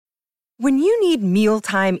When you need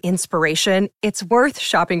mealtime inspiration, it's worth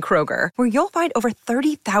shopping Kroger, where you'll find over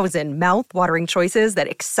 30,000 mouth-watering choices that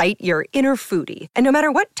excite your inner foodie. And no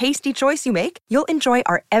matter what tasty choice you make, you'll enjoy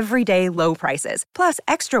our everyday low prices, plus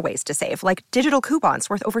extra ways to save, like digital coupons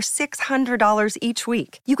worth over $600 each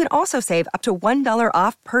week. You can also save up to $1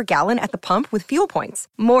 off per gallon at the pump with fuel points.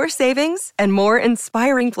 More savings and more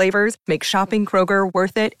inspiring flavors make shopping Kroger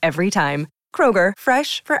worth it every time. Kroger,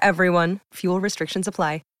 fresh for everyone. Fuel restrictions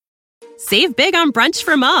apply. Save big on brunch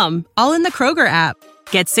for mom, all in the Kroger app.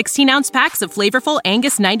 Get 16-ounce packs of flavorful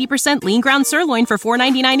Angus 90% lean ground sirloin for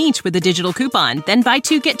 $4.99 each with a digital coupon. Then buy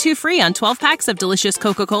 2, get 2 free on 12 packs of delicious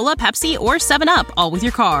Coca-Cola, Pepsi, or 7-Up, all with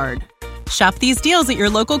your card. Shop these deals at your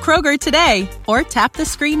local Kroger today, or tap the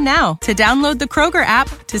screen now to download the Kroger app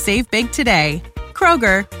to save big today.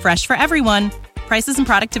 Kroger, fresh for everyone. Prices and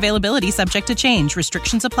product availability subject to change.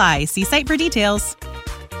 Restrictions apply. See site for details.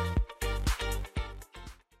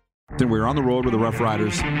 We were on the road with the Rough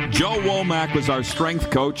Riders. Joe Womack was our strength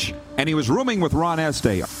coach, and he was rooming with Ron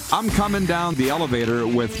Estee. I'm coming down the elevator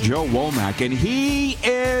with Joe Womack, and he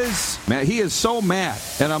is so mad.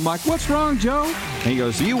 And I'm like, what's wrong, Joe? And he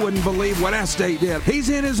goes, you wouldn't believe what Estee did. He's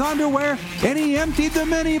in his underwear, and he emptied the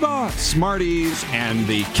mini box. Smarties and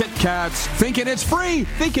the Kit Kats, thinking it's free,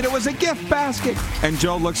 thinking it was a gift basket. And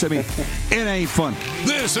Joe looks at me, it ain't fun.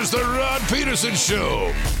 This is the Rod Peterson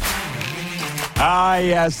Show. Ah,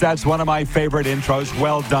 yes, that's one of my favorite intros.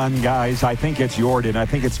 Well done, guys. I think it's Jordan. I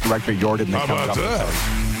think it's Director Jordan that comes up with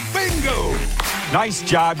that. Bingo! Nice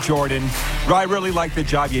job, Jordan. I really like the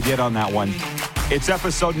job you did on that one. It's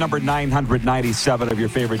episode number 997 of your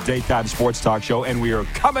favorite daytime sports talk show, and we are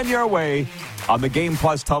coming your way on the Game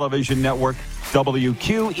Plus television network,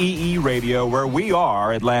 WQEE Radio, where we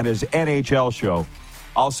are Atlanta's NHL show.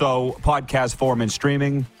 Also, podcast form and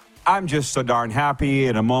streaming. I'm just so darn happy.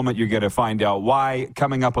 In a moment, you're going to find out why.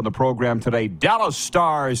 Coming up on the program today, Dallas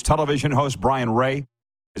Stars television host Brien Ray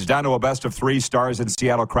is down to a best-of-3 Stars in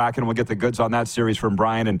Seattle Kraken. We'll get the goods on that series from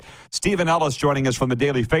Brien. And Stephen Ellis joining us from the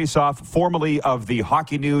Daily Faceoff, formerly of the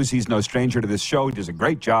Hockey News. He's no stranger to this show. He does a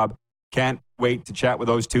great job. Can't wait to chat with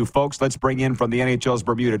those two folks. Let's bring in from the NHL's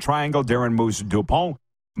Bermuda Triangle, Darren Moose Dupont.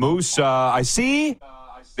 Moose, I see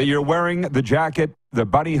that you're wearing the jacket, the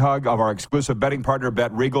buddy hug of our exclusive betting partner,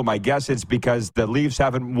 Bet Regal. My guess is because the Leafs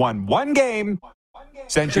haven't won one game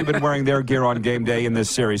since you've been wearing their gear on game day in this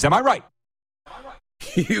series. Am I right?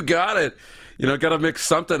 You got it. Got to mix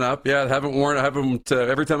something up. Yeah, I haven't worn it.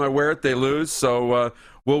 Every time I wear it, they lose. So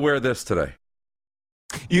we'll wear this today.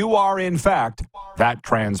 You are, in fact, that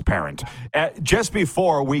transparent. Just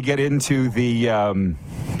before we get into the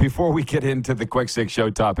Quick Six Show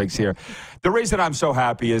topics here, the reason I'm so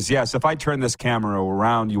happy is, yes, if I turn this camera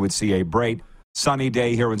around, you would see a bright, sunny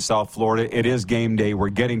day here in South Florida. It is game day. We're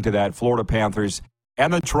getting to that. Florida Panthers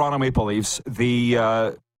and the Toronto Maple Leafs.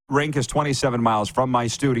 The rink is 27 miles from my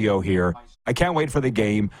studio here. I can't wait for the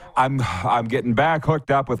game. I'm getting back hooked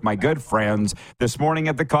up with my good friends. This morning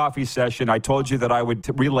at the coffee session, I told you that I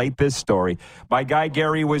would relate this story. My guy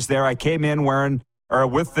Gary was there. I came in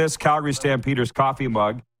with this Calgary Stampeders coffee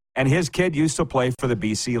mug, and his kid used to play for the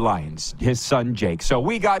BC Lions, his son Jake. So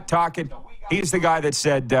we got talking. He's the guy that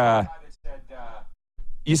said,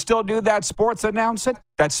 you still do that sports announcing?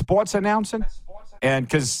 And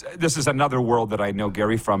because this is another world that I know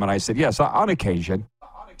Gary from, and I said, yes, on occasion.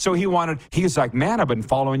 So he's like, man, I've been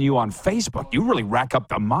following you on Facebook. You really rack up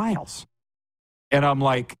the miles. And I'm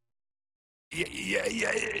like,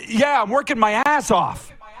 yeah, I'm working my ass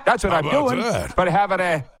off. That's what I'm doing. That? But having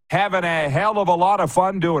a hell of a lot of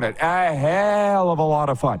fun doing it. A hell of a lot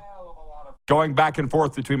of fun. Going back and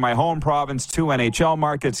forth between my home province, 2 NHL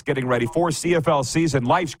markets, getting ready for CFL season.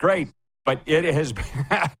 Life's great, but it has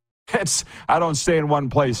I don't stay in one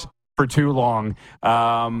place for too long.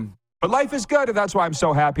 But life is good, and that's why I'm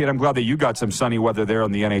so happy, and I'm glad that you got some sunny weather there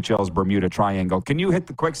on the NHL's Bermuda Triangle. Can you hit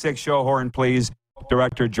the Quick Six Show horn, please,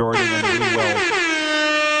 Director Jordan? And we will.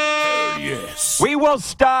 Yes. We will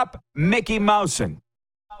stop Mickey Mousin'.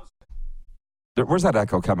 Where's that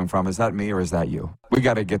echo coming from? Is that me or is that you? We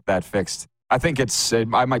got to get that fixed. I think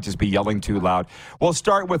I might just be yelling too loud. We'll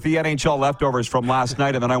start with the NHL leftovers from last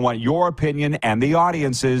night, and then I want your opinion and the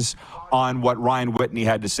audience's on what Ryan Whitney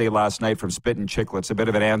had to say last night from Spittin' Chicklets, a bit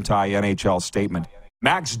of an anti-NHL statement.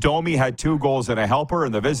 Max Domi had 2 goals and a helper,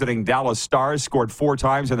 and the visiting Dallas Stars scored 4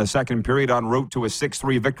 times in the second period en route to a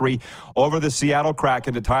 6-3 victory over the Seattle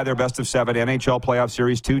Kraken to tie their best-of-7 NHL playoff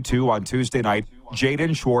series 2-2 on Tuesday night.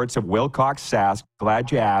 Jaden Schwartz of Wilcox Sask,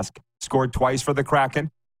 glad you asked, scored twice for the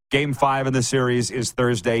Kraken. Game 5 in the series is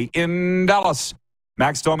Thursday in Dallas.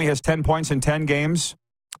 Max Domi has 10 points in 10 games.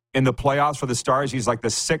 in the playoffs for the Stars. He's like the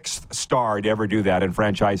 6th star to ever do that in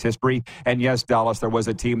franchise history. And yes, Dallas, there was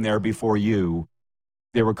a team there before you.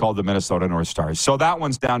 They were called the Minnesota North Stars. So that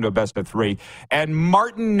one's down to a best of 3. And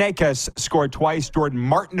Martin Necas scored twice. Jordan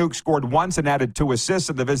Martinook scored once and added 2 assists.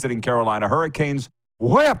 And the visiting Carolina Hurricanes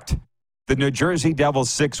whipped the New Jersey Devils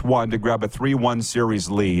 6-1 to grab a 3-1 series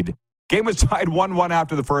lead. Game was tied 1-1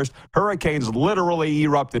 after the first. Hurricanes literally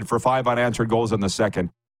erupted for 5 unanswered goals in the second.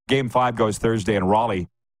 Game 5 goes Thursday in Raleigh.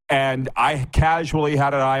 And I casually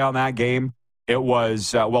had an eye on that game. It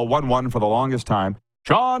was, 1-1 for the longest time.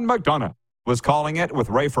 Sean McDonough was calling it with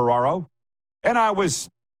Ray Ferraro. And I was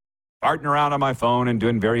farting around on my phone and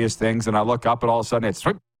doing various things. And I look up and all of a sudden it's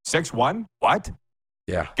 6-1. What?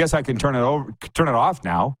 Yeah. Guess I can turn it off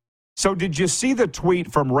now. So did you see the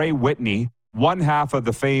tweet from Ray Whitney, one half of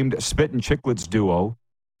the famed Spit and Chicklets duo?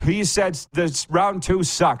 He said this round 2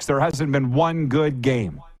 sucks. There hasn't been one good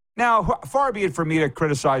game. Now, far be it from me to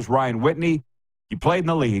criticize Ryan Whitney. He played in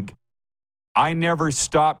the league. I never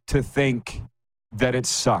stopped to think that it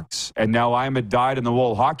sucks. And now I'm a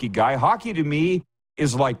dyed-in-the-wool hockey guy. Hockey to me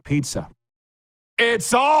is like pizza.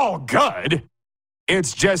 It's all good.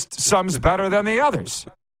 It's just some's better than the others.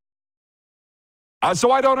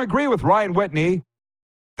 So I don't agree with Ryan Whitney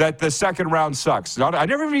that the second round sucks. I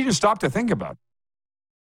never even stopped to think about it.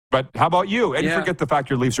 But how about you? And forget the fact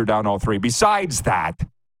your Leafs are down all 3. Besides that,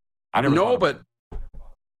 I never. No, but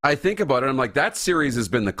I think about it. I'm like, that series has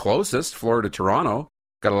been the closest. Florida-Toronto.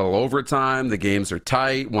 Got a little overtime. The games are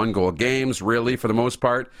tight. 1-goal games, really, for the most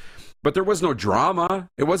part. But there was no drama.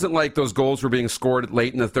 It wasn't like those goals were being scored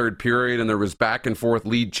late in the third period and there was back and forth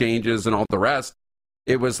lead changes and all the rest.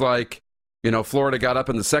 It was like, Florida got up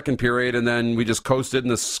in the second period and then we just coasted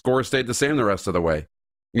and the score stayed the same the rest of the way.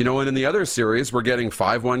 And in the other series, we're getting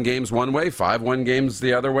 5-1 games one way, 5-1 games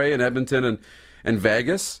the other way in Edmonton and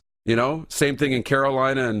Vegas. Same thing in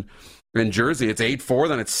Carolina and in Jersey. It's 8-4,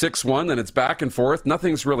 then it's 6-1, then it's back and forth.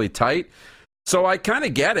 Nothing's really tight. So I kind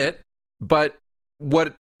of get it. But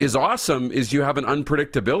what is awesome is you have an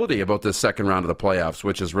unpredictability about the second round of the playoffs,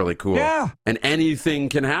 which is really cool. Yeah. And anything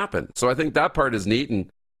can happen. So I think that part is neat,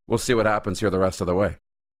 and we'll see what happens here the rest of the way.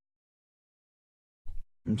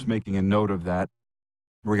 I'm just making a note of that.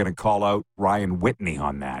 We're going to call out Ryan Whitney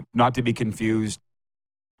on that. Not to be confused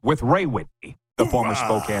with Ray Whitney, the former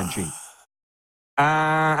Spokane Chief.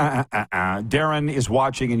 Darren is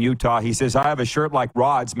watching in Utah. He says, I have a shirt like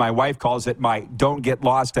Rod's. My wife calls it my Don't Get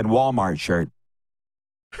Lost in Walmart shirt.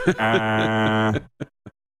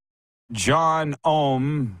 John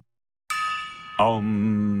Ohm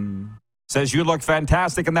says, you look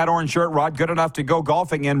fantastic in that orange shirt, Rod. Good enough to go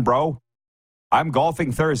golfing in, bro. I'm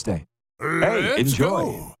golfing Thursday. Hey, enjoy.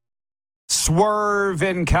 Go. Swerve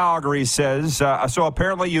in Calgary says, so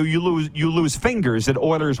apparently you lose fingers at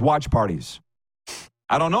Oilers watch parties.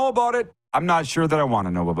 I don't know about it. I'm not sure that I want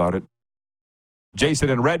to know about it. Jason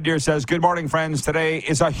in Red Deer says, good morning, friends. Today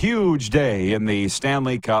is a huge day in the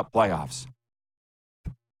Stanley Cup playoffs.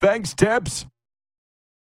 Thanks, Tips.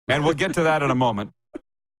 And we'll get to that in a moment.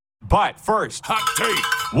 But first, hot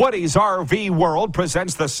take. Woody's RV World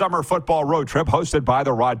presents the summer football road trip hosted by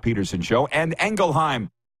The Rod Peterson Show and Engelheim.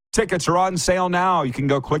 Tickets are on sale now. You can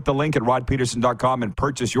go click the link at rodpeterson.com and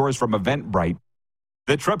purchase yours from Eventbrite.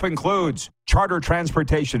 The trip includes charter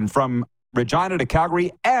transportation from Regina to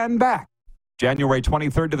Calgary and back. January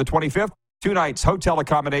 23rd to the 25th, 2 nights hotel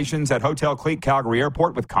accommodations at Hotel Cleat Calgary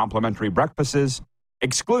Airport with complimentary breakfasts,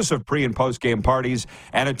 exclusive pre- and post-game parties,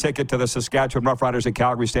 and a ticket to the Saskatchewan Roughriders at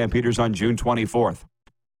Calgary Stampeders on June 24th.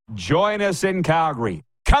 Join us in Calgary.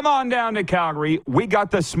 Come on down to Calgary. We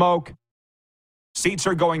got the smoke. Seats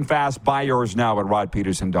are going fast. Buy yours now at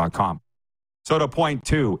rodpeterson.com. So to point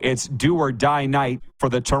 2, it's do or die night for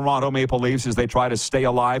the Toronto Maple Leafs as they try to stay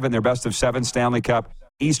alive in their best-of-7 Stanley Cup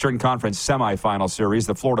Eastern Conference semifinal series.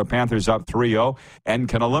 The Florida Panthers up 3-0 and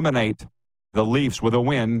can eliminate the Leafs with a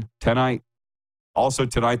win tonight. Also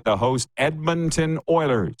tonight, the host Edmonton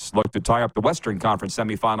Oilers look to tie up the Western Conference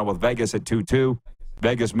semifinal with Vegas at 2-2.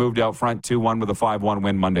 Vegas moved out front 2-1 with a 5-1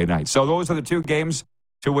 win Monday night. So those are the 2 games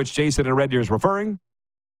to which Jason and Red Deer is referring.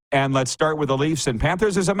 And let's start with the Leafs and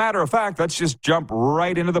Panthers. As a matter of fact, let's just jump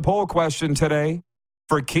right into the poll question today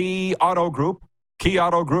for Key Auto Group. Key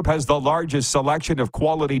Auto Group has the largest selection of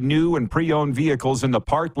quality new and pre-owned vehicles in the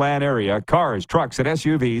Parkland area, cars, trucks, and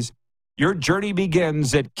SUVs. Your journey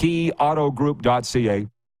begins at keyautogroup.ca.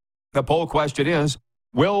 The poll question is,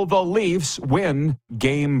 will the Leafs win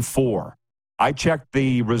Game 4? I checked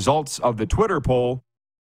the results of the Twitter poll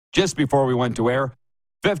just before we went to air.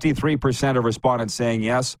 53% of respondents saying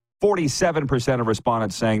yes, 47% of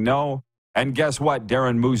respondents saying no. And guess what?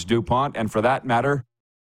 Darren Moose DuPont, and for that matter,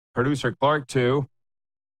 producer Clark too,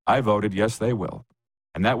 I voted yes, they will.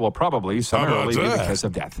 And that will probably summarily be the kiss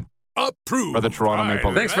of death. Approved. For the Toronto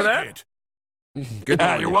Maple Leafs. Thanks for that. Good.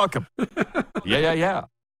 Yeah, you're welcome. Yeah.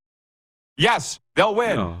 Yes, they'll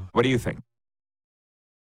win. No. What do you think?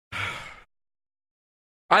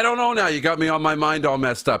 I don't know now. You got me on my mind all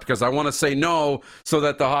messed up because I want to say no so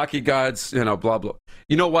that the hockey gods, blah, blah.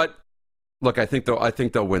 You know what? Look, I think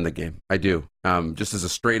they'll win the game. I do. Just as a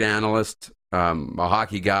straight analyst, a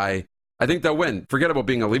hockey guy, I think they'll win. Forget about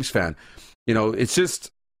being a Leafs fan. It's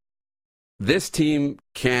just this team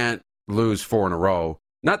can't lose 4 in a row.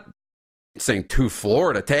 Not saying to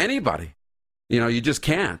Florida, to anybody. You just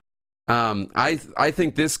can't. I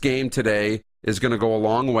think this game today is going to go a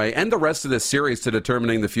long way, and the rest of this series, to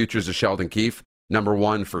determining the futures of Sheldon Keefe, number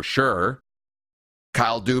 1 for sure.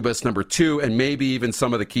 Kyle Dubas, number 2, and maybe even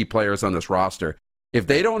some of the key players on this roster. If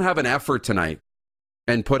they don't have an effort tonight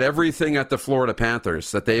and put everything at the Florida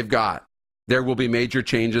Panthers that they've got, there will be major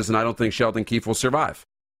changes, and I don't think Sheldon Keefe will survive.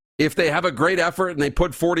 If they have a great effort and they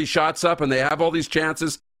put 40 shots up and they have all these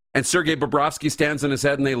chances and Sergei Bobrovsky stands in his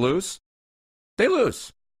head and they lose, they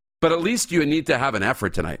lose. But at least you need to have an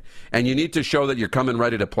effort tonight, and you need to show that you're coming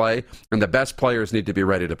ready to play, and the best players need to be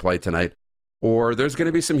ready to play tonight, or there's going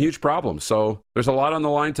to be some huge problems. So there's a lot on the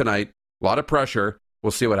line tonight, a lot of pressure.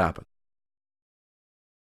 We'll see what happens.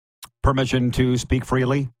 Permission to speak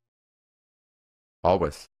freely?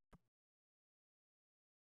 Always.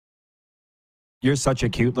 You're such a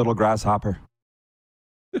cute little grasshopper.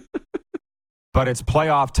 But it's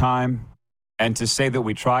playoff time, and to say that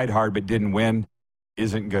we tried hard but didn't win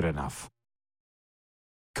isn't good enough.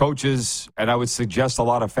 Coaches, and I would suggest a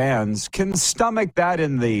lot of fans, can stomach that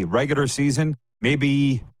in the regular season,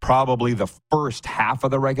 probably the first half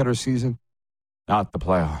of the regular season, not the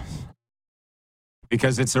playoffs.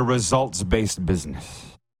 Because it's a results-based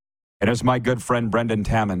business. And as my good friend Brendan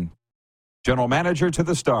Taman, general manager to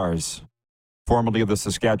the Stars, formerly of the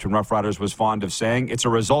Saskatchewan Roughriders, was fond of saying, it's a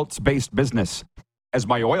results-based business. As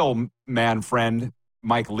my oil man friend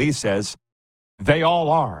Mike Lee says, they all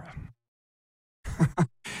are.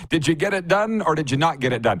 Did you get it done or did you not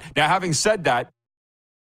get it done? Now, having said that,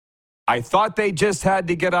 I thought they just had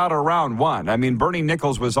to get out of round 1. I mean, Bernie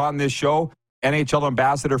Nichols was on this show, NHL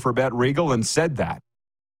ambassador for Bet Regal, and said that.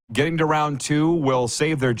 Getting to round 2 will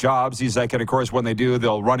save their jobs. He's like, and of course, when they do,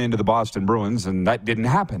 they'll run into the Boston Bruins, and that didn't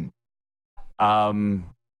happen. I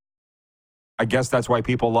guess that's why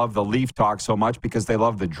people love the Leaf talk so much, because they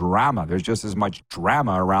love the drama. There's just as much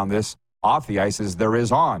drama around this off the ice as there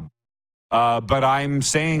is on. But I'm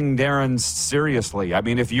saying, Darren, seriously, I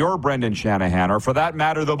mean, if you're Brendan Shanahan, or for that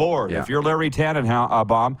matter, the board, if you're Larry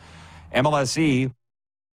Tannenbaum, MLSE,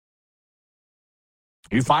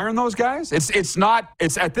 you firing those guys? It's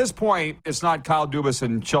at this point, it's not Kyle Dubas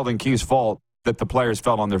and Sheldon Keefe's fault that the players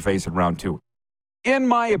fell on their face in round 2. In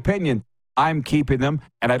my opinion, I'm keeping them,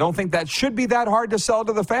 and I don't think that should be that hard to sell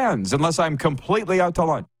to the fans unless I'm completely out to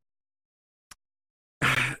lunch.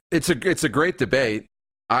 It's a great debate.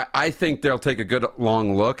 I think they'll take a good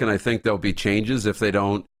long look, and I think there'll be changes if they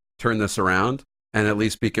don't turn this around and at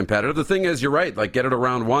least be competitive. The thing is, you're right, like get it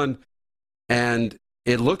around 1, and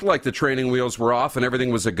it looked like the training wheels were off and everything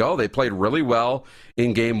was a go. They played really well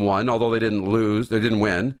in game 1, although they didn't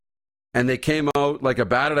win. And they came out like a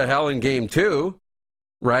bat out of hell in game 2,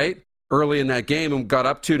 right? Early in that game and got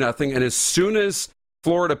up 2-0. And as soon as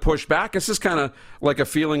Florida pushed back, this is kind of like a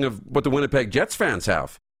feeling of what the Winnipeg Jets fans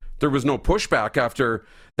have. There was no pushback after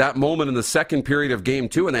that moment in the second period of game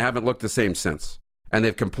 2, and they haven't looked the same since. And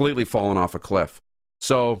they've completely fallen off a cliff.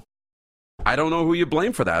 So I don't know who you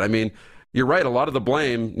blame for that. I mean, you're right. A lot of the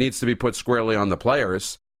blame needs to be put squarely on the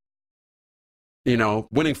players.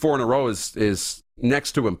 Winning 4 in a row is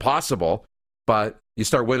next to impossible, but you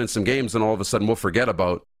start winning some games and all of a sudden we'll forget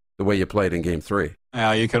about the way you played in game 3.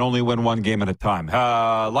 You can only win 1 game at a time.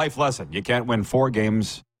 Life lesson. You can't win 4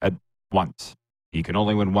 games at once. You can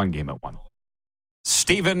only win 1 game at once.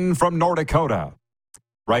 Stephen from North Dakota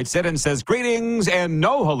writes in and says, greetings and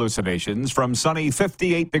no hallucinations from sunny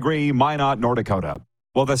 58-degree Minot, North Dakota.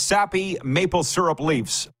 Will the sappy maple syrup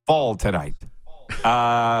Leafs fall tonight?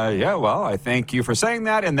 I thank you for saying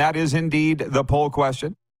that, and that is indeed the poll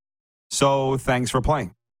question. So thanks for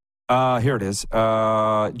playing. Here it is.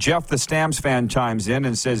 Jeff, the Stamps fan, chimes in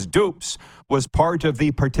and says, Dupes was part of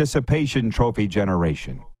the participation trophy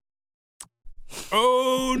generation.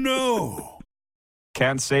 Oh, no.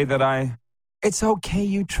 Can't say that It's okay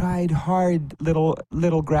you tried hard,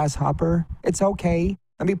 little grasshopper. It's okay.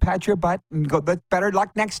 Let me pat your butt and go, better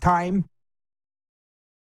luck next time.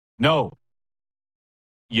 No.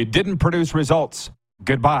 You didn't produce results.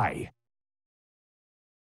 Goodbye.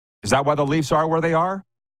 Is that why the Leafs are where they are?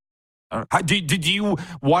 Did you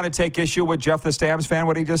want to take issue with Jeff the Stamps fan,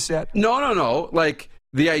 what he just said? No. Like,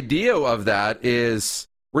 the idea of that is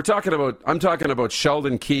I'm talking about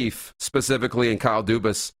Sheldon Keefe specifically and Kyle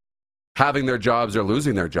Dubas having their jobs or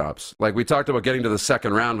losing their jobs. Like, we talked about getting to the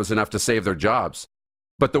second round was enough to save their jobs.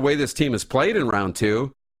 But the way this team has played in round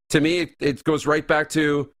 2, to me, it goes right back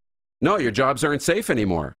to, no, your jobs aren't safe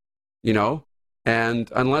anymore,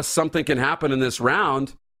 And unless something can happen in this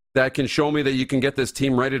round that can show me that you can get this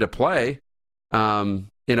team ready to play in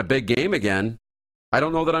a big game again, I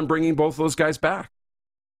don't know that I'm bringing both those guys back.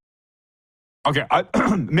 Okay,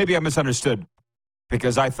 maybe I misunderstood,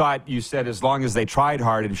 because I thought you said as long as they tried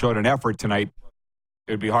hard and showed an effort tonight,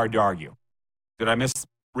 it would be hard to argue. Did I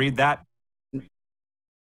misread that?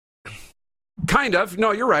 Kind of.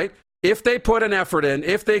 No, you're right. If they put an effort in,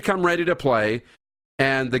 if they come ready to play,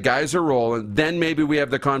 and the guys are rolling, then maybe we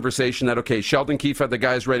have the conversation that, okay, Sheldon Keefe had the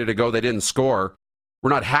guys ready to go. They didn't score.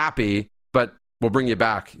 We're not happy, but we'll bring you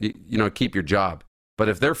back. Keep your job. But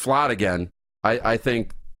if they're flat again, I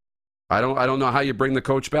think I don't know how you bring the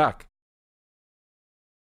coach back.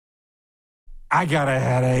 I got a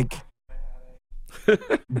headache.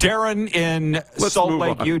 Darren in Salt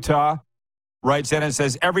Lake, Utah, writes in and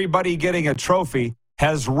says, everybody getting a trophy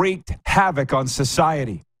has wreaked havoc on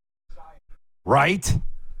society. Right?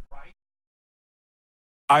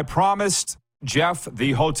 I promised Jeff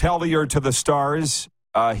the hotelier to the stars.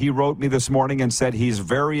 He wrote me this morning and said he's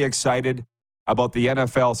very excited about the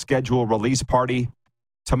NFL schedule release party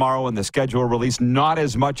tomorrow and the schedule release. Not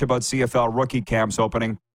as much about CFL rookie camps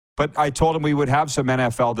opening. But I told him we would have some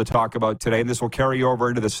NFL to talk about today, and this will carry over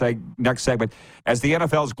into the next segment. As the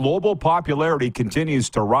NFL's global popularity continues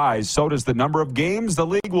to rise, so does the number of games the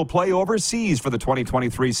league will play overseas for the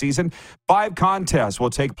 2023 season. 5 contests will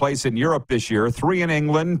take place in Europe this year, 3 in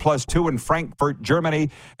England, plus 2 in Frankfurt, Germany,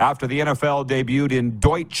 after the NFL debuted in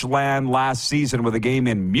Deutschland last season with a game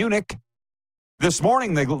in Munich. This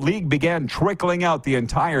morning, the league began trickling out the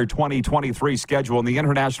entire 2023 schedule, and the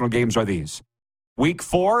international games are these. Week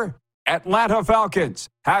 4, Atlanta Falcons.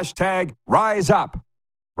 #Rise Up.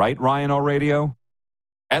 Right, Ryan O'Radio?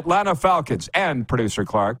 Atlanta Falcons and producer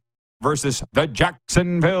Clark versus the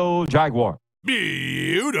Jacksonville Jaguars.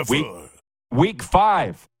 Beautiful. Week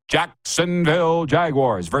 5, Jacksonville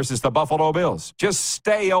Jaguars versus the Buffalo Bills. Just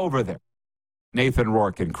stay over there. Nathan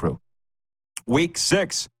Rourke and crew. Week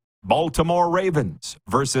 6, Baltimore Ravens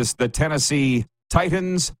versus the Tennessee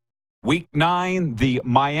Titans. Week 9, the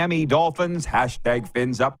Miami Dolphins,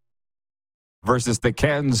 #Fins Up, versus the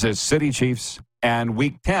Kansas City Chiefs. And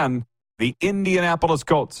Week 10, the Indianapolis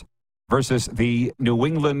Colts versus the New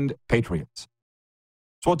England Patriots.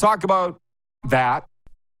 So we'll talk about that.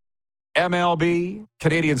 MLB,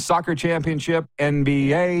 Canadian Soccer Championship,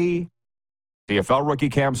 NBA, CFL rookie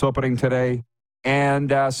camps opening today,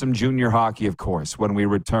 and some junior hockey, of course, when we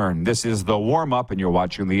return. This is the warm-up, and you're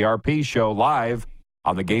watching the RP Show live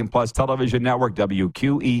on the Game Plus Television Network,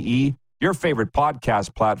 WQEE, your favorite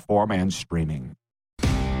podcast platform and streaming.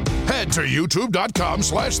 Head to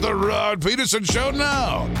youtube.com/The Rod Peterson Show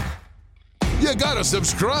now. You gotta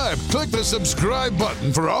subscribe. Click the subscribe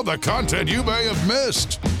button for all the content you may have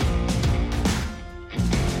missed.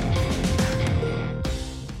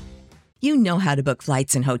 You know how to book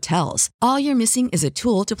flights and hotels. All you're missing is a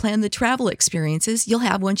tool to plan the travel experiences you'll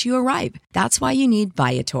have once you arrive. That's why you need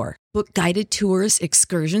Viator. Book guided tours,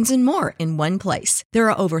 excursions, and more in one place. There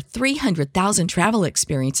are over 300,000 travel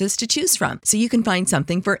experiences to choose from, so you can find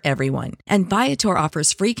something for everyone. And Viator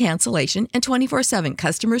offers free cancellation and 24/7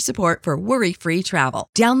 customer support for worry-free travel.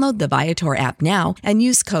 Download the Viator app now and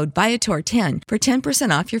use code Viator10 for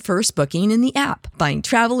 10% off your first booking in the app. Find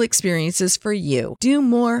travel experiences for you. Do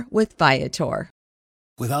more with Viator.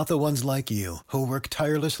 Without the ones like you, who work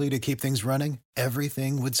tirelessly to keep things running,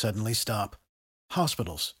 everything would suddenly stop.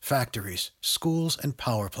 Hospitals, factories, schools, and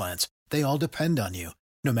power plants, they all depend on you.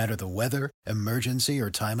 No matter the weather, emergency,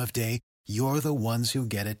 or time of day, you're the ones who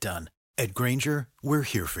get it done. At Grainger, we're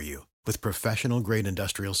here for you with professional-grade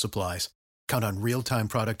industrial supplies. Count on real-time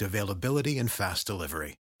product availability and fast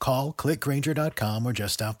delivery. Call, clickgrainger.com, or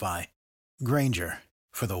just stop by. Grainger,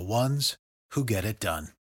 for the ones who get it done.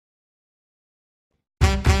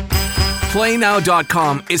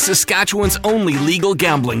 PlayNow.com is Saskatchewan's only legal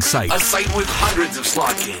gambling site. A site with hundreds of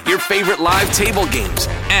slot games, your favorite live table games,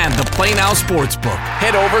 and the PlayNow Sportsbook.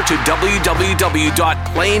 Head over to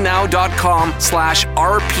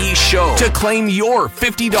www.playnow.com/RP Show to claim your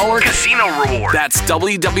 $50 casino reward. That's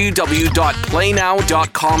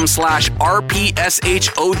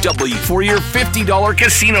www.playnow.com/RPSHOW for your $50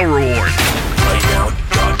 casino reward.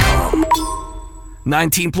 PlayNow.com.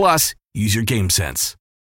 19 plus, use your game sense.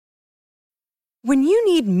 When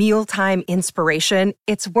you need mealtime inspiration,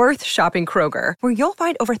 it's worth shopping Kroger, where you'll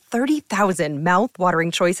find over 30,000 mouth-watering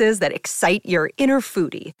choices that excite your inner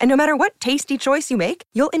foodie. And no matter what tasty choice you make,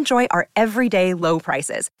 you'll enjoy our everyday low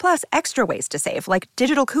prices, plus extra ways to save, like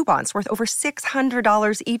digital coupons worth over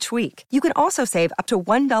 $600 each week. You can also save up to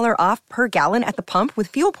 $1 off per gallon at the pump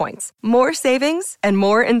with fuel points. More savings and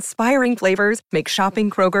more inspiring flavors make shopping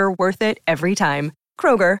Kroger worth it every time.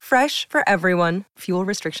 Kroger, fresh for everyone. Fuel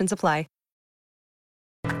restrictions apply.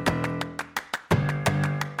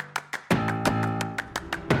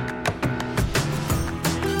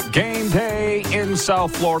 Game day in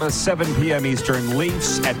South Florida, 7 p.m. Eastern.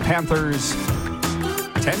 Leafs at Panthers.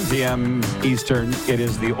 10 p.m. Eastern. It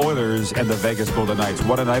is the Oilers and the Vegas Golden Knights.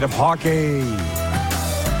 What a night of hockey.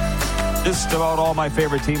 Just about all my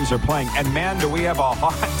favorite teams are playing. And man, do we have a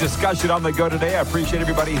hot discussion on the go today. I appreciate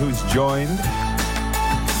everybody who's joined.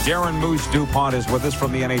 Darren Moose DuPont is with us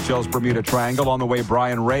from the NHL's Bermuda Triangle. On the way,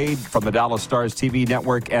 Brien Raid from the Dallas Stars TV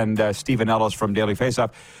network and Stephen Ellis from Daily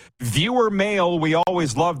Faceoff. Viewer mail, we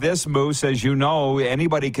always love this, Moose. As you know,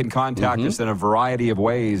 anybody can contact us in a variety of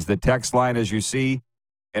ways. The text line, as you see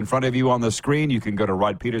in front of you on the screen, you can go to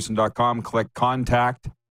rodpeterson.com, click contact,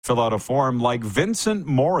 fill out a form like Vincent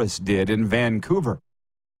Morris did in Vancouver.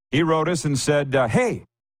 He wrote us and said, hey,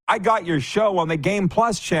 I got your show on the Game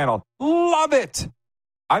Plus channel. Love it.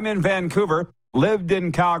 I'm in Vancouver, lived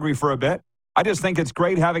in Calgary for a bit. I just think it's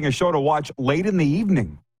great having a show to watch late in the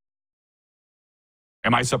evening.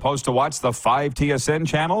 Am I supposed to watch the 5 TSN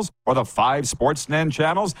channels or the 5 Sportsnet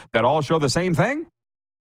channels that all show the same thing?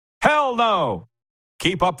 Hell no.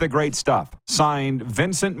 Keep up the great stuff. Signed,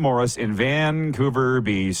 Vincent Morris in Vancouver,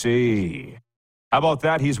 BC. How about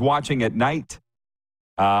that? He's watching at night.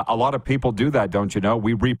 A lot of people do that, don't you know?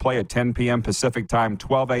 We replay at 10 p.m. Pacific time,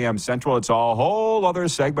 12 a.m. Central. It's a whole other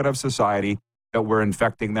segment of society that we're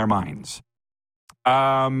infecting their minds.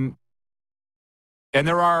 And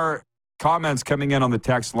there are comments coming in on the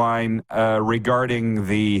text line regarding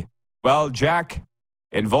the, well, Jack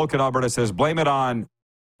in Vulcan, Alberta says, blame it on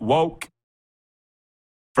woke.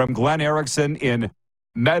 From Glenn Erickson in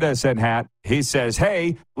Medicine Hat, he says,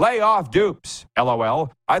 hey, lay off dupes,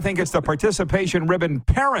 LOL. I think it's the participation ribbon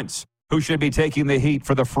parents who should be taking the heat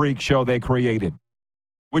for the freak show they created.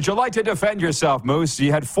 Would you like to defend yourself, Moose?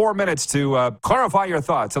 You had 4 minutes to clarify your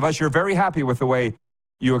thoughts, unless you're very happy with the way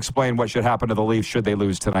you explain what should happen to the Leafs should they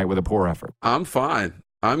lose tonight with a poor effort. I'm fine.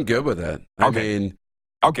 I'm good with that. Okay. I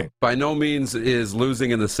mean, by no means is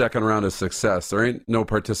losing in the second round a success. There ain't no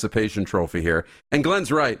participation trophy here. And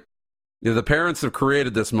Glenn's right. You know, the parents have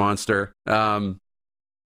created this monster. And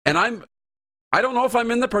I don't know if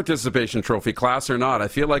I'm in the participation trophy class or not. I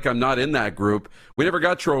feel like I'm not in that group. We never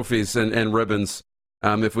got trophies and ribbons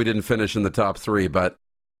if we didn't finish in the top 3. But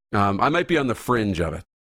I might be on the fringe of it.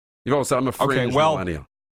 You've also, I'm a fringe millennial.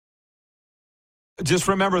 Just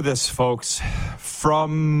remember this, folks.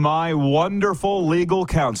 From my wonderful legal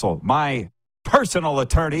counsel, my personal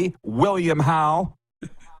attorney, William Howe.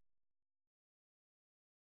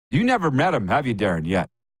 You never met him, have you, Darren, yet?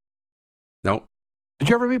 Nope. Did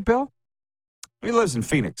you ever meet Bill? He lives in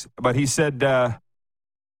Phoenix. But he said,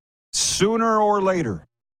 sooner or later,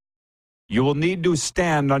 you will need to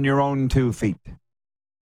stand on your own 2 feet.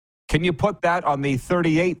 Can you put that on the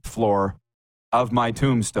 38th floor of my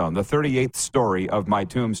tombstone, the 38th story of my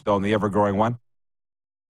tombstone, the ever-growing one?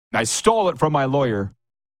 I stole it from my lawyer,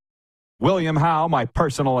 William Howe, my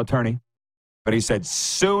personal attorney. But he said,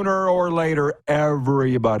 sooner or later,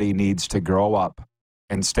 everybody needs to grow up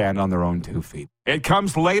and stand on their own 2 feet. It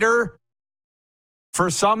comes later for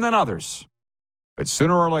some than others. But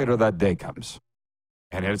sooner or later, that day comes.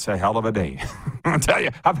 And it's a hell of a day. I'll tell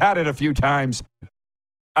you, I've had it a few times.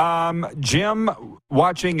 Jim,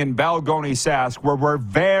 watching in Balgony, Sask, where we're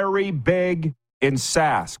very big in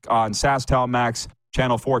Sask on SaskTel Max,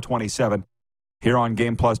 channel 427, here on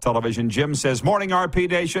Game Plus Television. Jim says, morning, RP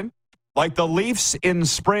Nation. Like the Leafs in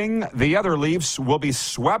spring, the other Leafs will be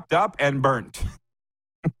swept up and burnt.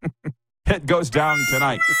 It goes down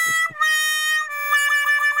tonight.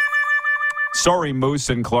 Sorry, Moose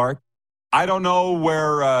and Clark. I don't know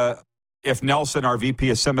where... if Nelson, our VP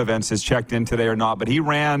of Sim Events, has checked in today or not, but he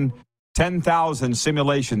ran 10,000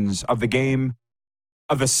 simulations of the game,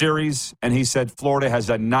 of the series, and he said Florida has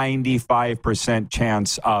a 95%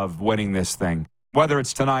 chance of winning this thing, whether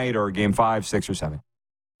it's tonight or Game 5, 6, or 7.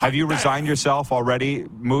 Have you resigned yourself already,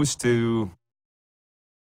 Moose, to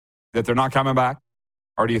that they're not coming back?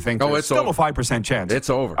 Or do you think there's still a 5% chance? It's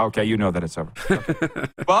over. Okay, you know that it's over. Okay.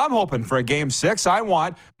 Well, I'm hoping for a Game 6. I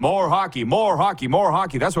want more hockey, more hockey, more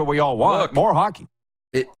hockey. That's what we all want, Look, more hockey.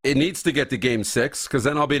 It needs to get to Game 6 because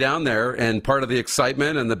then I'll be down there and part of the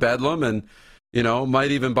excitement and the bedlam and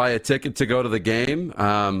Might even buy a ticket to go to the game.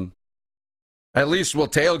 At least we'll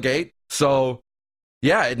tailgate. So,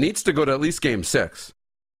 yeah, it needs to go to at least Game 6.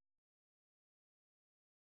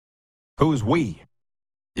 Who's we?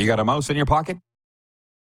 You got a mouse in your pocket?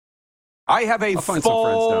 I have I'll find some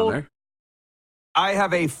friends down there. I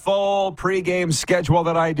have a full pregame schedule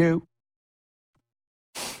that I do.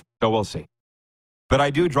 So we'll see. But I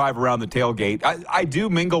do drive around the tailgate. I do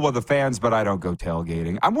mingle with the fans, but I don't go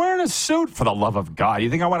tailgating. I'm wearing a suit, for the love of God. You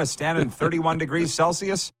think I want to stand in 31 degrees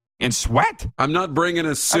Celsius in sweat? I'm not bringing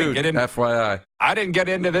a suit, FYI. I didn't get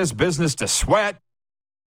into this business to sweat.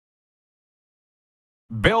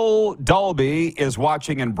 Bill Dolby is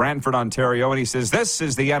watching in Brantford, Ontario, and he says, this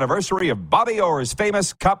is the anniversary of Bobby Orr's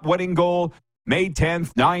famous cup-winning goal, May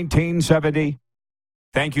 10th, 1970.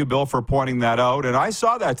 Thank you, Bill, for pointing that out. And I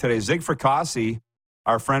saw that today. Zig Fracassi,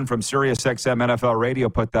 our friend from SiriusXM NFL Radio,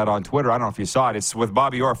 put that on Twitter. I don't know if you saw it. It's with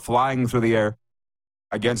Bobby Orr flying through the air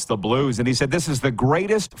against the Blues. And he said, this is the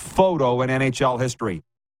greatest photo in NHL history.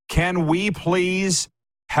 Can we please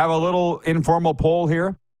have a little informal poll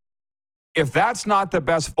here? If that's not the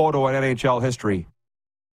best photo in NHL history,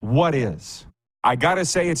 what is? I got to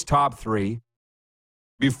say it's top 3.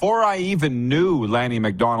 Before I even knew Lanny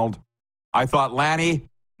McDonald, I thought Lanny,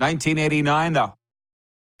 1989,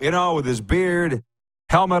 with his beard,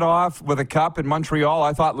 helmet off with a cup in Montreal.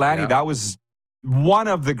 I thought Lanny, that was one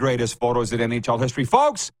of the greatest photos in NHL history.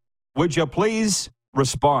 Folks, would you please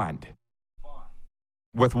respond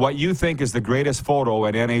with what you think is the greatest photo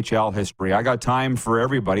in NHL history? I got time for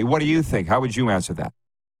everybody. What do you think? How would you answer that?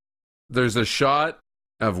 There's a shot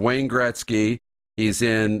of Wayne Gretzky. He's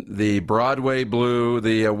in the Broadway blue,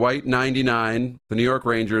 the white 99, the New York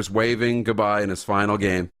Rangers, waving goodbye in his final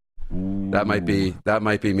game. Ooh. That might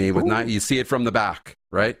be me. With you see it from the back,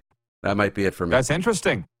 right? That might be it for me. That's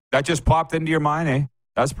interesting. That just popped into your mind, eh?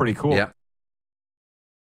 That's pretty cool. Yeah.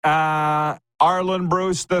 Arlen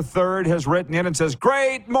Bruce III has written in and says,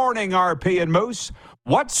 great morning, RP and Moose.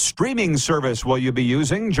 What streaming service will you be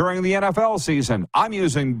using during the NFL season? I'm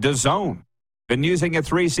using DAZN. Been using it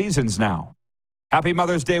 3 seasons now. Happy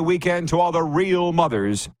Mother's Day weekend to all the real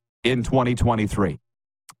mothers in 2023.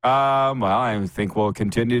 Well, I think we'll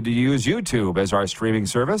continue to use YouTube as our streaming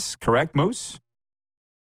service. Correct, Moose?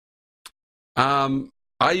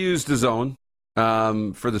 I use DAZN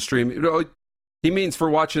for the stream. He means for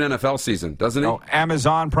watching NFL season, doesn't he? Oh,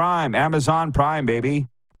 Amazon Prime, baby.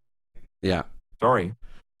 Yeah. Sorry.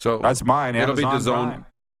 So that's mine. It'll Amazon be DAZN. Prime.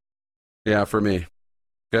 Yeah, for me.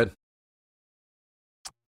 Good.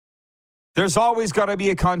 There's always got to be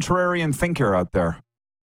a contrarian thinker out there.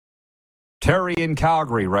 Terry in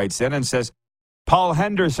Calgary writes in and says, Paul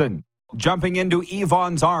Henderson jumping into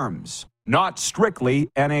Yvonne's arms, not strictly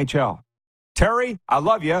NHL. Terry, I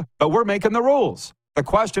love you, but we're making the rules. The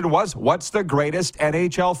question was, what's the greatest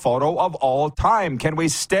NHL photo of all time? Can we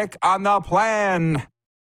stick on the plan?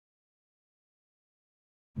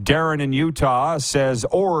 Darren in Utah says,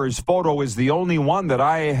 Orr's photo is the only one that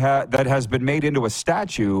that has been made into a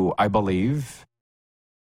statue, I believe.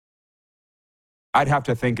 I'd have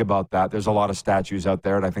to think about that. There's a lot of statues out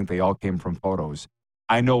there, and I think they all came from photos.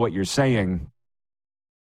 I know what you're saying,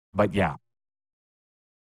 but yeah.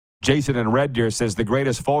 Jason in Red Deer says the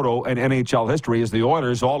greatest photo in NHL history is the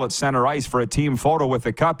Oilers all at center ice for a team photo with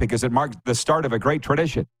the cup because it marked the start of a great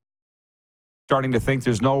tradition. Starting to think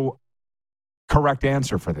there's no correct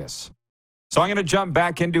answer for this. So I'm going to jump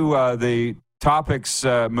back into the topics,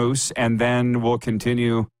 Moose, and then we'll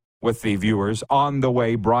continue with the viewers. On the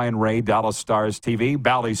way, Brian Ray, Dallas Stars TV,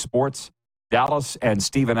 Bally Sports, Dallas, and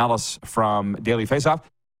Stephen Ellis from Daily Faceoff.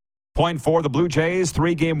 Point 4, the Blue Jays'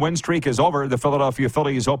 3-game win streak is over. The Philadelphia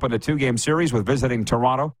Phillies opened a 2-game series with visiting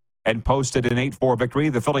Toronto and posted an 8-4 victory.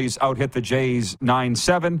 The Phillies out-hit the Jays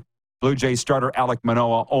 9-7. Blue Jays starter Alek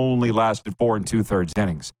Manoah only lasted 4 2/3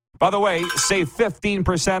 innings. By the way, save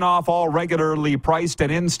 15% off all regularly priced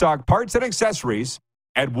and in-stock parts and accessories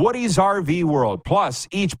at Woody's RV World. Plus,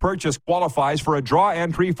 each purchase qualifies for a draw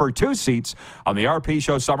entry for 2 seats on the RP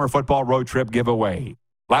Show Summer Football Road Trip giveaway.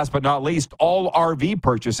 Last but not least, all RV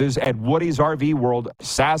purchases at Woody's RV World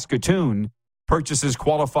Saskatoon. Purchases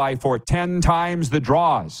qualify for 10 times the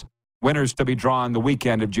draws. Winners to be drawn the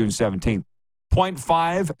weekend of June 17th. Point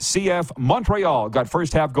 5, CF Montreal got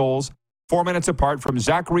first-half goals 4 minutes apart from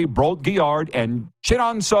Zachary Brault-Guillard and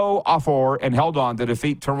Chinonso Afor and held on to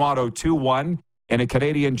defeat Toronto 2-1 in a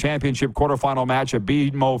Canadian Championship quarterfinal match at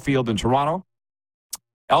BMO Field in Toronto.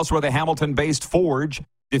 Elsewhere, the Hamilton-based Forge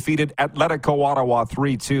defeated Atletico Ottawa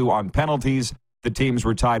 3-2 on penalties. The teams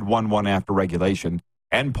were tied 1-1 after regulation.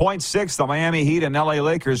 And point 6, the Miami Heat and LA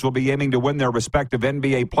Lakers will be aiming to win their respective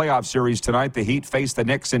NBA playoff series tonight. The Heat face the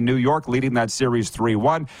Knicks in New York, leading that series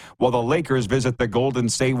 3-1, while the Lakers visit the Golden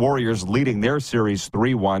State Warriors, leading their series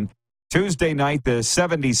 3-1. Tuesday night, the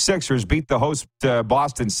 76ers beat the host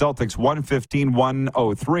Boston Celtics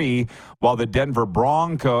 115-103, while the Denver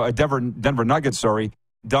Nuggets,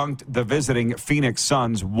 dunked the visiting Phoenix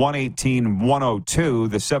Suns 118-102.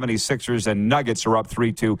 The 76ers and Nuggets are up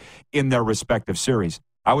 3-2 in their respective series.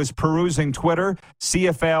 I was perusing Twitter.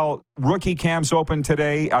 CFL rookie camps open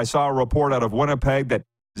today. I saw a report out of Winnipeg that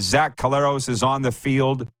Zach Caleros is on the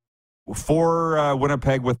field for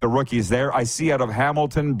Winnipeg with the rookies there. I see out of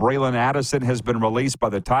Hamilton, Braylon Addison has been released by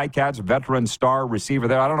the Ticats, veteran star receiver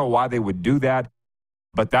there. I don't know why they would do that,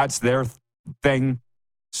 but that's their thing.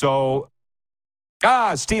 So,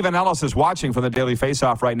 Stephen Ellis is watching from the Daily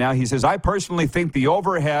Faceoff right now. He says, I personally think the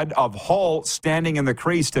overhead of Hull standing in the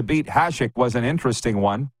crease to beat Hasek was an interesting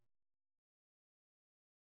one.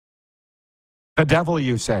 The devil,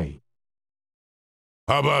 you say?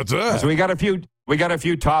 How about that? So we got a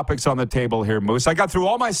few topics on the table here, Moose. I got through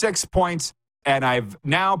all my 6 points, and I've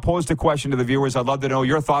now posed a question to the viewers. I'd love to know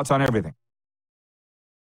your thoughts on everything.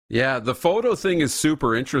 Yeah, the photo thing is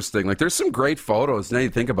super interesting. Like, there's some great photos, now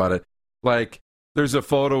you think about it. Like, there's a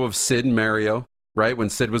photo of Sid and Mario, right, when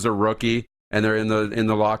Sid was a rookie, and they're in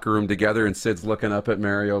the locker room together, and Sid's looking up at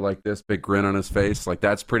Mario like this, big grin on his face. Like,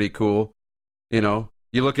 that's pretty cool. You know,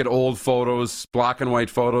 you look at old photos, black and white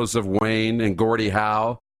photos of Wayne and Gordie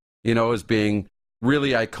Howe, you know, as being really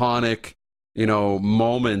iconic, you know,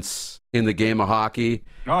 moments in the game of hockey.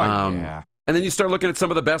 Yeah. And then you start looking at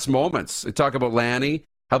some of the best moments. You talk about Lanny.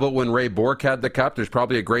 How about when Ray Bourque had the cup? There's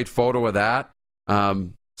probably a great photo of that.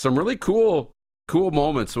 Some really cool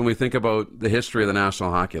moments when we think about the history of the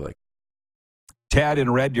National Hockey League. Tad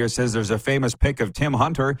in Red Deer says there's a famous pic of Tim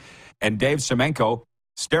Hunter and Dave Semenko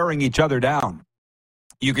staring each other down.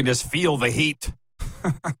 You can just feel the heat.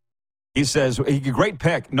 He says, great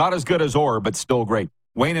pick. Not as good as Orr, but still great.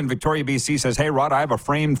 Wayne in Victoria, BC says, hey, Rod, I have a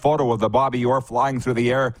framed photo of the Bobby Orr flying through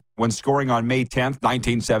the air when scoring on May 10th,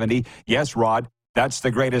 1970. Yes, Rod, that's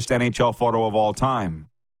the greatest NHL photo of all time.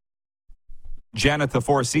 Janet, the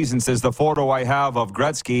Four Seasons, says, the photo I have of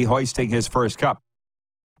Gretzky hoisting his first cup.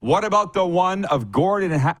 What about the one of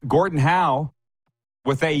Gordon Howe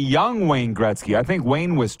with a young Wayne Gretzky? I think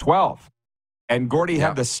Wayne was 12. And Gordie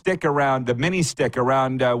had the mini stick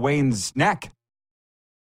around Wayne's neck.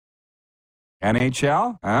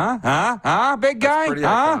 NHL? Big guy? That's pretty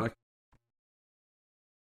iconic.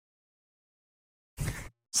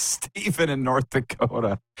 Stephen in North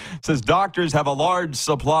Dakota says doctors have a large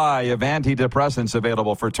supply of antidepressants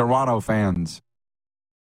available for Toronto fans.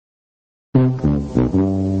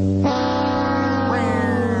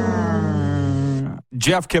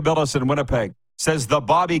 Jeff Kibilis in Winnipeg says the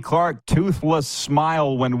Bobby Clarke toothless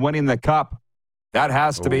smile when winning the cup. That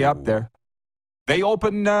has to be up there. They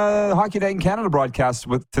open Hockey Day in Canada broadcasts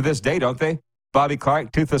to this day, don't they? Bobby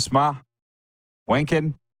Clarke, toothless smile,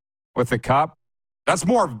 winking with the cup. That's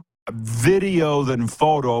more video than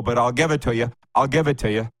photo, but I'll give it to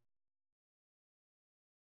you.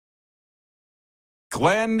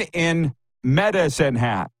 Glenn in Medicine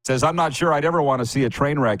Hat says, I'm not sure I'd ever want to see a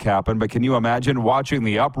train wreck happen, but can you imagine watching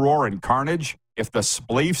the uproar and carnage if the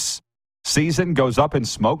Spleefs season goes up in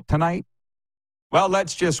smoke tonight? Well,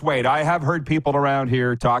 let's just wait. I have heard people around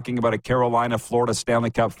here talking about a Carolina-Florida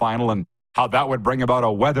Stanley Cup final and how that would bring about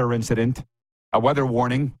a weather incident, a weather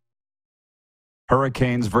warning.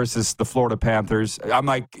 Hurricanes versus the Florida Panthers. I'm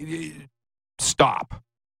like, stop.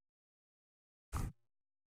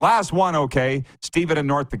 Last one, okay. Steven in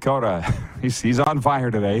North Dakota. He's on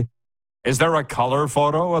fire today. Is there a color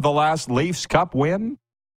photo of the last Leafs Cup win?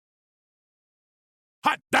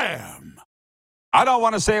 Hot damn. I don't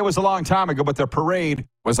want to say it was a long time ago, but the parade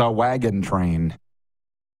was a wagon train.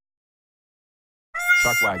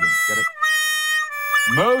 Chuck wagon. Get it?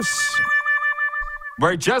 Moose,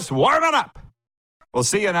 we're just warming up. We'll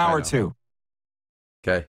see you in an hour or two.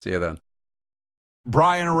 Okay, see you then.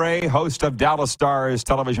 Brien Ray, host of Dallas Stars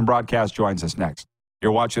television broadcast, joins us next.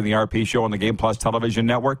 You're watching the RP Show on the Game Plus television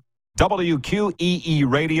network, WQEE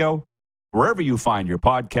Radio, wherever you find your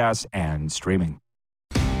podcasts and streaming.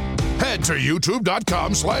 Head to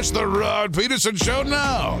youtube.com/The Rod Peterson Show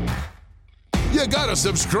now. You gotta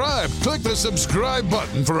subscribe. Click the subscribe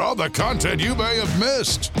button for all the content you may have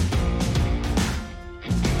missed.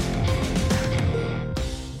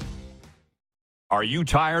 Are you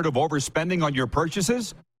tired of overspending on your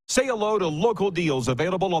purchases? Say hello to local deals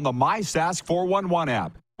available on the MySask 411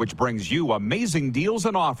 app, which brings you amazing deals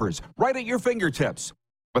and offers right at your fingertips.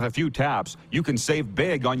 With a few taps, you can save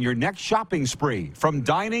big on your next shopping spree, from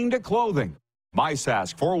dining to clothing.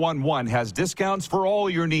 MySask 411 has discounts for all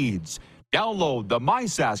your needs. Download the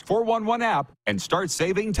MySask 411 app and start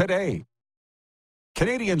saving today.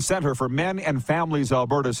 Canadian Centre for Men and Families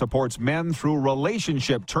Alberta supports men through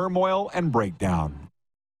relationship turmoil and breakdown.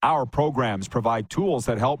 Our programs provide tools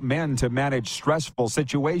that help men to manage stressful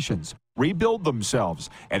situations, rebuild themselves,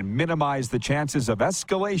 and minimize the chances of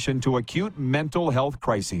escalation to acute mental health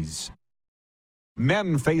crises.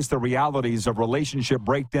 Men face the realities of relationship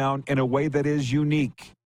breakdown in a way that is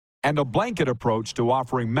unique, and a blanket approach to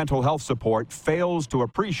offering mental health support fails to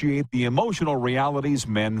appreciate the emotional realities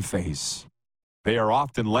men face. They are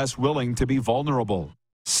often less willing to be vulnerable.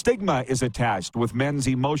 Stigma is attached with men's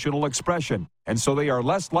emotional expression, and so they are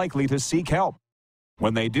less likely to seek help.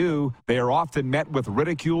 When they do, they are often met with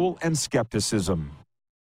ridicule and skepticism.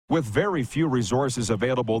 With very few resources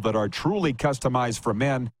available that are truly customized for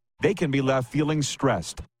men, they can be left feeling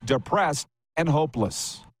stressed, depressed, and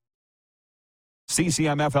hopeless.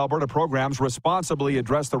 CCMF Alberta programs responsibly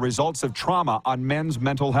address the results of trauma on men's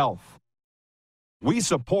mental health. We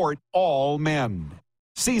support all men.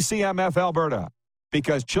 CCMF Alberta,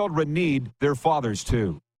 because children need their fathers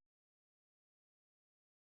too.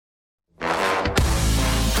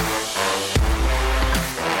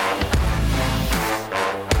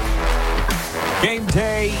 Game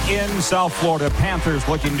day in South Florida. Panthers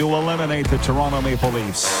looking to eliminate the Toronto Maple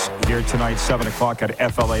Leafs. Here tonight, 7 o'clock at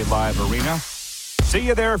FLA Live Arena. See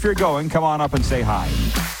you there if you're going. Come on up and say hi.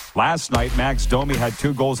 Last night, Max Domi had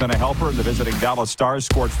 2 goals and a helper, and the visiting Dallas Stars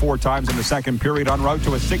scored 4 times in the second period en route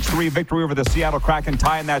to a 6-3 victory over the Seattle Kraken,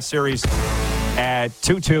 tying that series at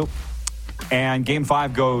 2-2. And Game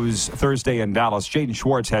 5 goes Thursday in Dallas. Jaden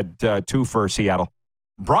Schwartz had 2 for Seattle.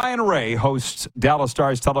 Brien Ray hosts Dallas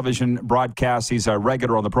Stars television broadcasts. He's a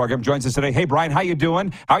regular on the program. Joins us today. Hey, Brien, how you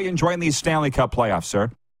doing? How are you enjoying these Stanley Cup playoffs,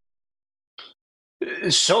 sir?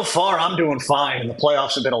 So far, I'm doing fine, and the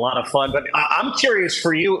playoffs have been a lot of fun. But I'm curious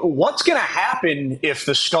for you, what's going to happen if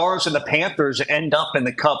the Stars and the Panthers end up in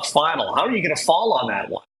the Cup final? How are you going to fall on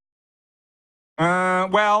that one?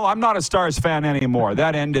 Well, I'm not a Stars fan anymore.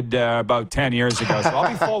 That ended about 10 years ago, so I'll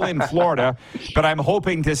be full in Florida. But I'm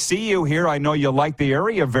hoping to see you here. I know you like the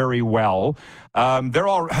area very well.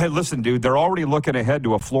 Listen, dude, they're already looking ahead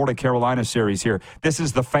to a Florida-Carolina series here. This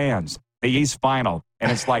is the fans, the East Final,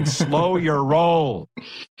 and it's like, slow your roll.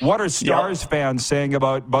 What are Stars fans saying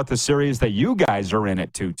about the series that you guys are in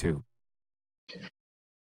at 2-2?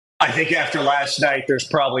 I think after last night, there's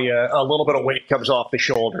probably a little bit of weight comes off the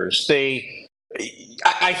shoulders.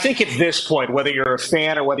 I think at this point, whether you're a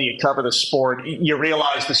fan or whether you cover the sport, you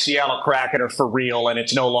realize the Seattle Kraken are for real, and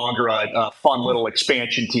it's no longer a fun little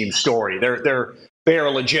expansion team story. They are a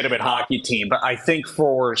legitimate hockey team. But I think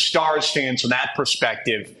for Stars fans from that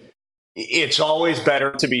perspective, it's always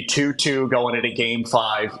better to be 2-2 going into Game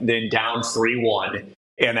 5 than down 3-1.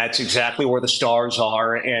 And that's exactly where the Stars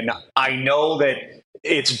are. And I know that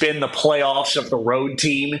it's been the playoffs of the road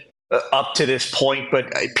team up to this point,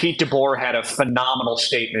 but Pete DeBoer had a phenomenal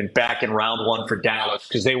statement back in round 1 for Dallas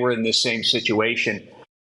because they were in this same situation.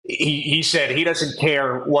 He said he doesn't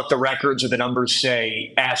care what the records or the numbers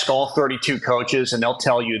say. Ask all 32 coaches, and they'll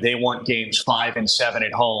tell you they want games 5 and 7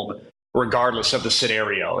 at home, regardless of the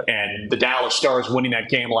scenario. And the Dallas Stars winning that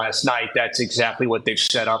game last night, that's exactly what they've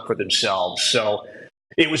set up for themselves. So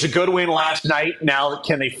it was a good win last night. Now,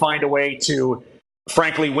 can they find a way to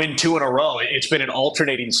frankly win 2 in a row? It's been an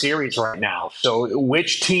alternating series right now. So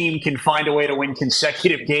which team can find a way to win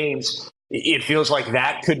consecutive games? It feels like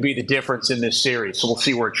that could be the difference in this series. So we'll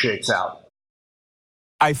see where it shakes out.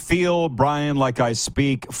 I feel, Brien, like I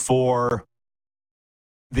speak for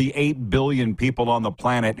the 8 billion people on the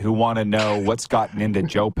planet who want to know what's gotten into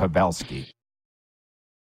Joe Pavelski.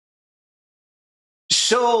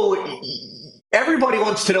 So everybody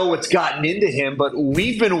wants to know what's gotten into him, but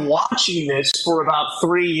we've been watching this for about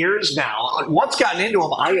 3 years now. What's gotten into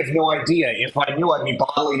him, I have no idea. If I knew, I'd be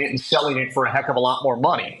bottling it and selling it for a heck of a lot more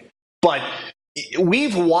money. But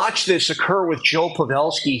we've watched this occur with Joe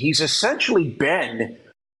Pavelski. He's essentially been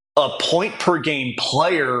a point-per-game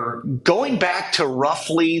player going back to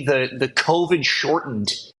roughly the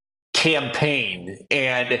COVID-shortened campaign.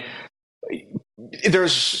 And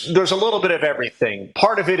there's a little bit of everything.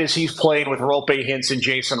 Part of it is he's playing with Rope Hintz and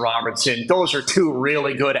Jason Robertson. Those are 2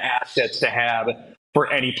 really good assets to have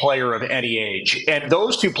for any player of any age. And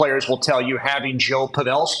those 2 players will tell you having Joe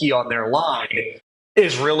Pavelski on their line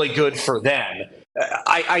is really good for them.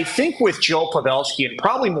 I think with Joe Pavelski, and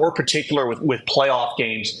probably more particular with playoff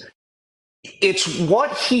games, It's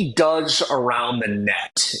what he does around the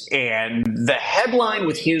net. And the headline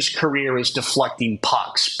with his career is deflecting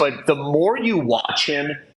pucks. But the more you watch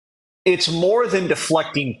him, it's more than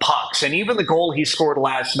deflecting pucks. And even the goal he scored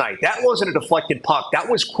last night, that wasn't a deflected puck. That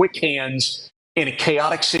was quick hands in a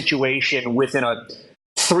chaotic situation within a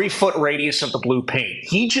 3-foot radius of the blue paint.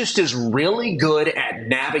 He just is really good at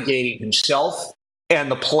navigating himself and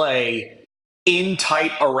the play in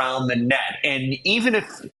tight around the net. And even if,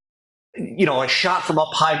 a shot from up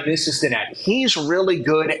high misses the net, he's really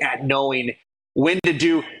good at knowing when to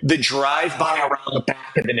do the drive-by around the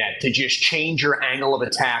back of the net to just change your angle of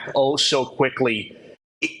attack so quickly.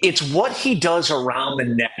 It's what he does around the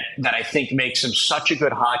net that I think makes him such a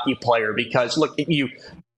good hockey player because, look,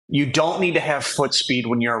 you don't need to have foot speed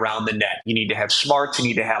when you're around the net. You need to have smarts, you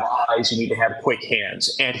need to have eyes, you need to have quick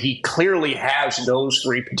hands. And he clearly has those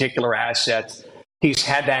three particular assets. He's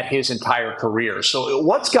had that his entire career. So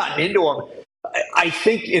what's gotten into him, I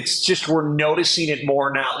think it's just we're noticing it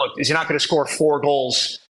more now. Look, he's not going to score 4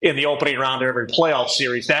 goals in the opening round of every playoff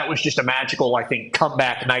series. That was just a magical, I think,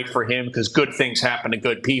 comeback night for him because good things happen to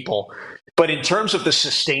good people. But in terms of the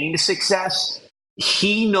sustained success,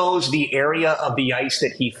 he knows the area of the ice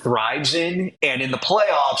that he thrives in. And in the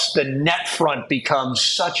playoffs, the net front becomes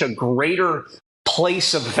such a greater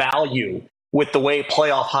place of value with the way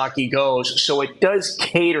playoff hockey goes. So it does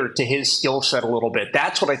cater to his skill set a little bit.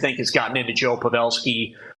 That's what I think has gotten into Joe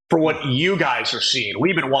Pavelski for what you guys are seeing.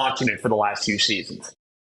 We've been watching it for the last few seasons.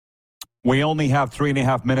 We only have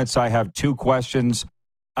 3.5 minutes. I have 2 questions.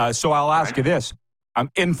 So I'll ask you this.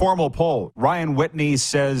 Informal poll. Ryan Whitney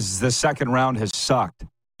says the second round has sucked.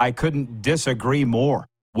 I couldn't disagree more.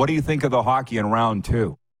 What do you think of the hockey in round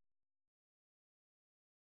 2?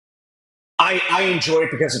 I enjoy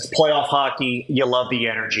it because it's playoff hockey. You love the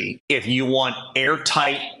energy. If you want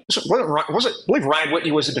airtight, I believe Ryan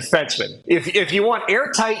Whitney was a defenseman. If you want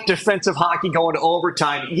airtight defensive hockey going to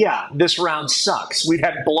overtime, yeah, this round sucks. We've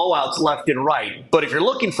had blowouts left and right. But if you're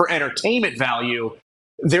looking for entertainment value,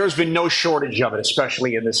 there's been no shortage of it,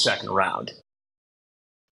 especially in this second round.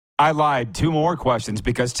 I lied. 2 more questions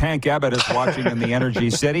because Tank Abbott is watching in the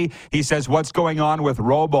Energy City. He says, what's going on with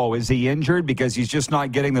Robo? Is he injured? Because he's just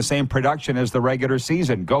not getting the same production as the regular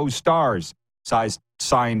season. Go Stars.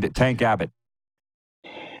 Signed Tank Abbott.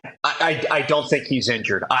 I don't think he's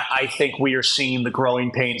injured. I think we are seeing the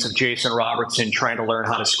growing pains of Jason Robertson trying to learn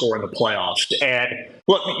how to score in the playoffs. And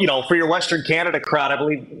look, for your Western Canada crowd, I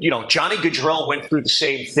believe, Johnny Gaudreau went through the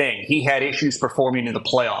same thing. He had issues performing in the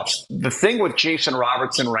playoffs. The thing with Jason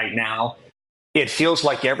Robertson right now, it feels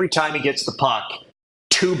like every time he gets the puck,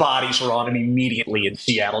 2 bodies are on him immediately in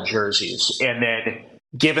Seattle jerseys. And then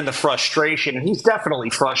given the frustration, and he's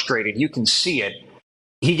definitely frustrated, you can see it,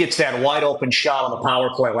 he gets that wide open shot on the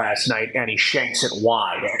power play last night and he shanks it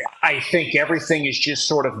wide. I think everything is just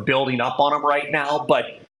sort of building up on him right now. But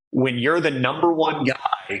when you're the number 1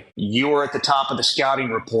 guy, you are at the top of the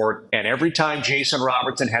scouting report. And every time Jason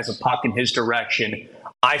Robertson has a puck in his direction,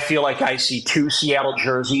 I feel like I see 2 Seattle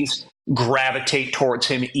jerseys gravitate towards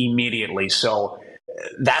him immediately. So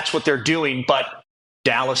that's what they're doing. But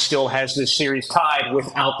Dallas still has this series tied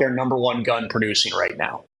without their number 1 gun producing right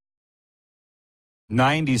now.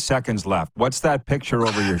 90 seconds left. What's that picture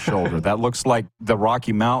over your shoulder? That looks like the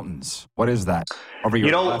Rocky Mountains. What is that over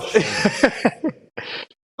your left shoulder?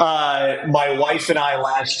 My wife and I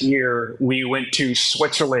last year, we went to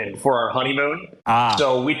Switzerland for our honeymoon.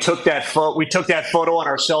 So we took that photo on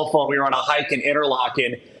our cell phone. We were on a hike in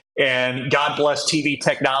Interlaken, and God bless TV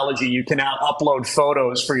technology. You can now upload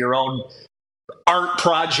photos for your own art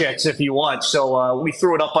projects if you want. So we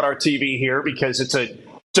threw it up on our TV here because it's a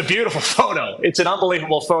beautiful photo. It's an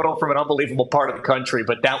unbelievable photo from an unbelievable part of the country,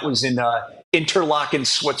 but that was in Interlaken,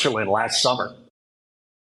 Switzerland last summer.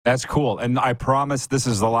 That's cool. And I promise this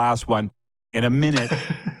is the last one. In a minute,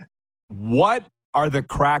 what are the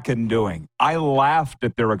Kraken doing? I laughed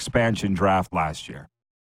at their expansion draft last year.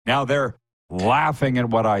 Now they're laughing at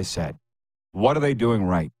what I said. What are they doing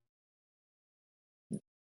right?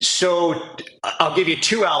 So I'll give you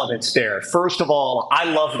 2 elements there. First of all, I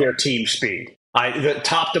love their team speed.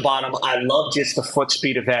 Top to bottom, I love just the foot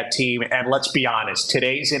speed of that team. And let's be honest,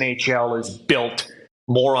 today's NHL is built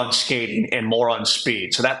more on skating and more on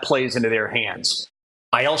speed. So that plays into their hands.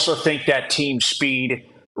 I also think that team speed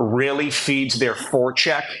really feeds their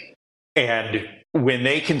forecheck. And when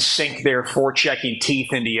they can sink their forechecking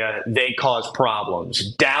teeth into you, they cause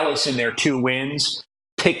problems. Dallas, in their 2 wins,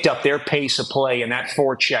 picked up their pace of play, and that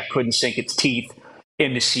forecheck couldn't sink its teeth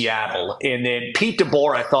into Seattle. And then Pete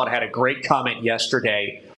DeBoer, I thought, had a great comment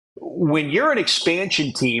yesterday. When you're an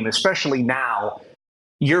expansion team, especially now,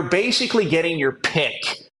 you're basically getting your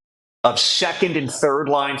pick of second and third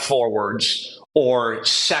line forwards or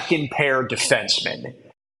second pair defensemen.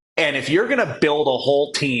 And if you're going to build a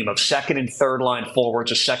whole team of second and third line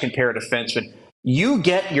forwards or second pair defensemen, you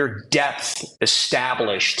get your depth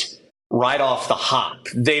established right off the hop.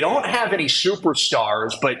 They don't have any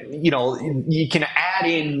superstars, but you can add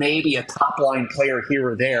in maybe a top line player here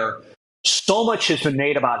or there. So much has been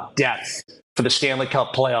made about depth for the Stanley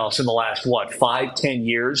Cup playoffs in the last, 5-10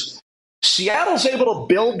 years. Seattle's able to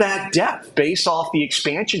build that depth based off the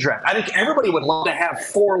expansion draft. I think everybody would love to have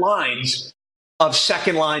 4 lines of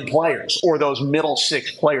second line players or those middle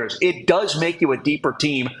 6 players. It does make you a deeper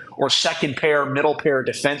team, or second pair, middle pair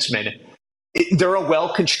defensemen. They're a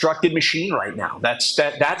well-constructed machine right now. That's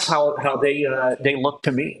how they look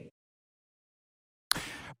to me.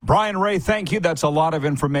 Brien Ray, thank you. That's a lot of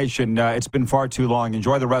information. It's been far too long.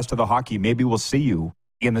 Enjoy the rest of the hockey. Maybe we'll see you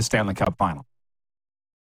in the Stanley Cup final.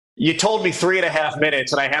 You told me 3.5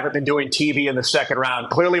 minutes, and I haven't been doing TV in the second round.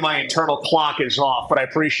 Clearly, my internal clock is off, but I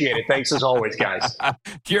appreciate it. Thanks as always, guys.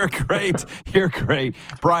 You're great. You're great.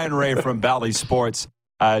 Brien Ray from Bally Sports,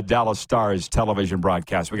 Dallas Stars television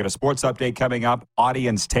broadcast. We got a sports update coming up,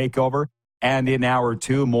 audience takeover, and in hour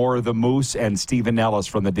 2, more of the Moose and Stephen Ellis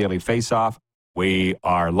from the Daily Faceoff. We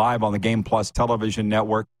are live on the Game Plus television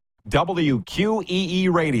network,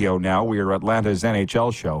 WQEE Radio now. We are Atlanta's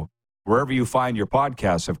NHL show. Wherever you find your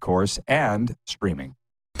podcasts, of course, and streaming.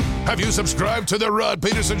 Have you subscribed to the Rod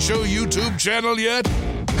Peterson Show YouTube channel yet?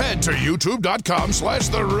 Head to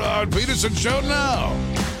youtube.com/The Rod Peterson Show now.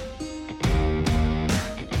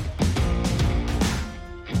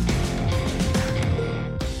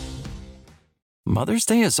 Mother's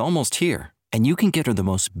Day is almost here, and you can get her the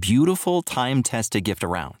most beautiful time-tested gift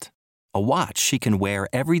around. A watch she can wear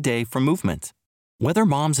every day from Movement. Whether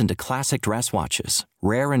mom's into classic dress watches,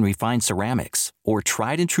 rare and refined ceramics, or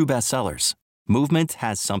tried and true bestsellers, Movement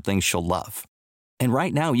has something she'll love. And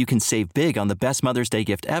right now you can save big on the best Mother's Day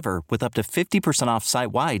gift ever with up to 50% off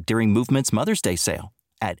site-wide during Movement's Mother's Day sale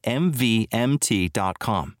at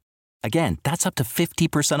MVMT.com. Again, that's up to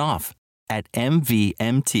 50% off at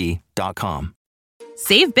MVMT.com.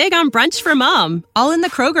 Save big on brunch for mom, all in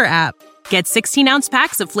the Kroger app. Get 16-ounce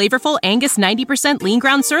packs of flavorful Angus 90% lean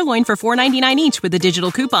ground sirloin for $4.99 each with a digital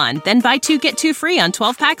coupon. Then buy 2, get 2 free on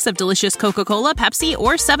 12 packs of delicious Coca-Cola, Pepsi,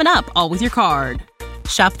 or 7-Up, all with your card.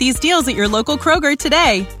 Shop these deals at your local Kroger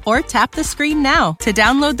today, or tap the screen now to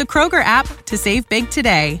download the Kroger app to save big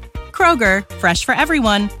today. Kroger, fresh for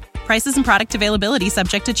everyone. Prices and product availability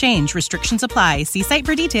subject to change. Restrictions apply. See site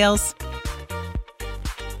for details.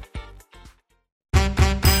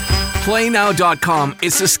 PlayNow.com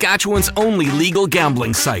is Saskatchewan's only legal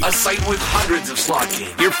gambling site. A site with hundreds of slot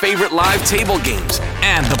games, your favorite live table games,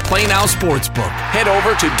 and the Play Now Sportsbook. Head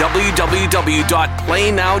over to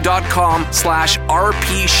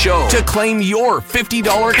www.playnow.com/RP Show to claim your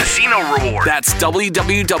 $50 casino reward. That's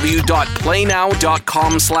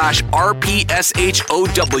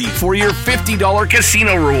www.playnow.com/RPSHOW for your $50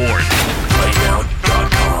 casino reward.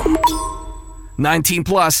 PlayNow.com. 19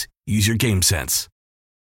 plus. Use your game sense.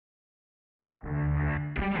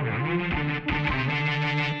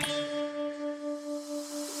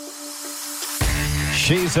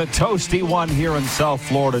 She's a toasty one here in South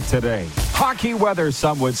Florida today. Hockey weather,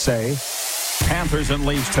 some would say. Panthers and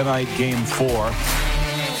Leafs tonight, Game 4.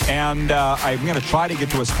 And I'm going to try to get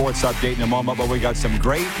to a sports update in a moment, but we got some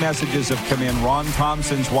great messages have come in. Ron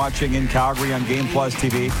Thompson's watching in Calgary on Game Plus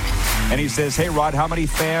TV. And he says, hey, Rod, how many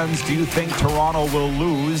fans do you think Toronto will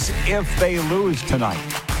lose if they lose tonight?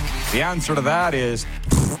 The answer to that is,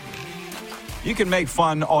 you can make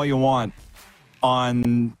fun all you want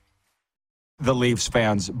on the Leafs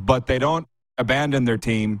fans, but they don't abandon their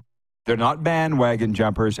team. They're not bandwagon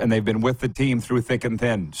jumpers, and they've been with the team through thick and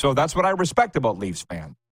thin. So that's what I respect about Leafs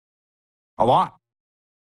fans. A lot.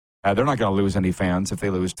 They're not going to lose any fans if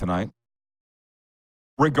they lose tonight.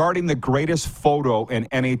 Regarding the greatest photo in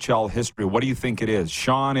NHL history, what do you think it is?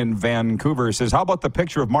 Sean in Vancouver says, how about the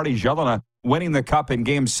picture of Marty Jelena winning the cup in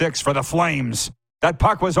Game 6 for the Flames? That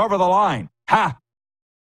puck was over the line. Ha!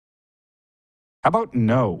 How about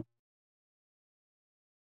no?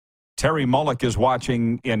 Terry Mullock is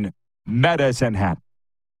watching in Medicine Hat.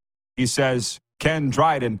 He says, Ken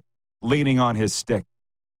Dryden leaning on his stick.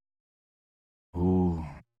 Ooh.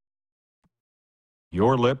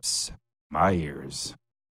 Your lips, my ears.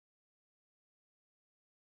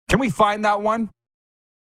 Can we find that one?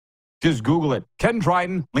 Just Google it. Ken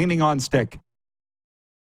Dryden leaning on stick.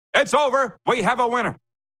 It's over. We have a winner.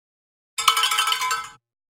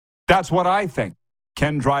 That's what I think.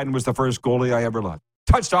 Ken Dryden was the first goalie I ever loved.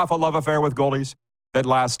 Touched off a love affair with goalies that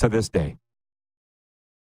lasts to this day.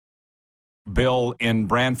 Bill in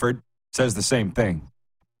Brantford says the same thing.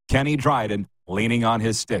 Kenny Dryden leaning on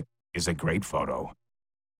his stick is a great photo.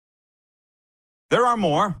 There are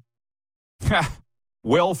more.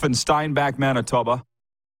 Wilf in Steinbach, Manitoba.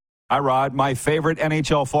 Hi, Rod. My favorite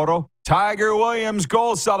NHL photo, Tiger Williams'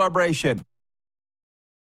 goal celebration.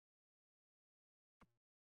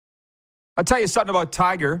 I'll tell you something about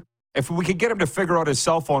Tiger. If we could get him to figure out his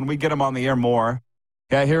cell phone, we'd get him on the air more.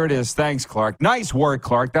 Yeah, here it is. Thanks, Clark. Nice work,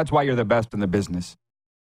 Clark. That's why you're the best in the business.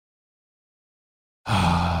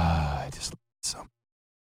 I just some.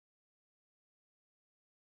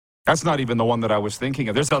 That's not even the one that I was thinking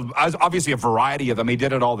of. There's obviously a variety of them. He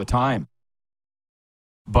did it all the time.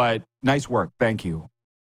 But nice work. Thank you.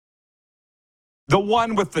 The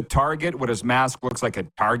one with the target, with his mask looks like a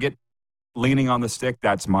target leaning on the stick,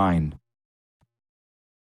 that's mine.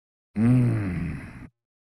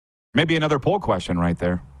 Maybe another poll question right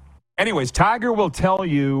there. Anyways, Tiger will tell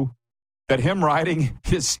you that him riding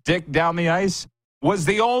his stick down the ice was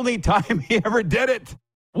the only time he ever did it.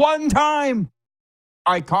 One time.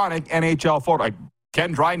 Iconic NHL photo.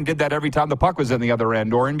 Ken Dryden did that every time the puck was in the other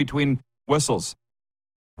end or in between whistles.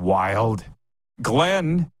 Wild.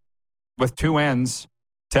 Glenn, with 2 N's,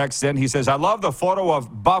 texts in. He says, I love the photo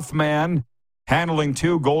of Buff Man handling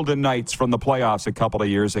 2 Golden Knights from the playoffs a couple of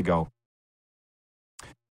years ago.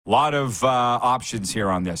 A lot of options here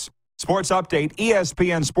on this. Sports update.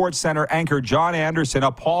 ESPN Sports Center anchor John Anderson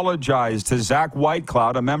apologized to Zach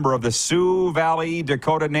Whitecloud, a member of the Sioux Valley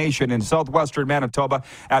Dakota Nation in southwestern Manitoba,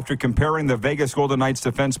 after comparing the Vegas Golden Knights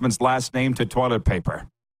defenseman's last name to toilet paper.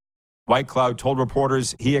 Whitecloud told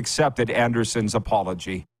reporters he accepted Anderson's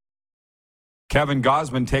apology. Kevin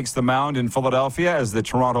Gausman takes the mound in Philadelphia as the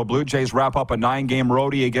Toronto Blue Jays wrap up a 9-game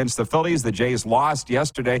roadie against the Phillies. The Jays lost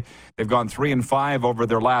yesterday. They've gone 3-5 over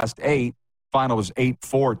their last 8. Final was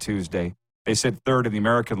 8-4 Tuesday. They sit third in the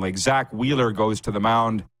American League. Zach Wheeler goes to the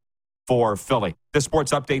mound for Philly. This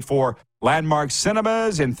sports update for Landmark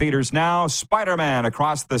Cinemas in theaters now. Spider-Man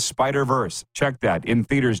Across the Spider-Verse. Check that. In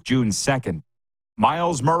theaters June 2nd.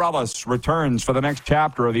 Miles Morales returns for the next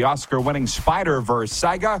chapter of the Oscar-winning Spider-Verse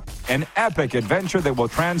saga, an epic adventure that will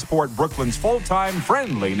transport Brooklyn's full-time,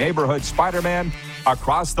 friendly neighborhood Spider-Man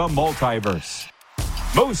across the multiverse.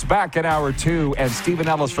 Moose back in Hour 2, and Stephen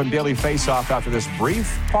Ellis from Daily Faceoff after this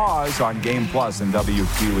brief pause on Game Plus and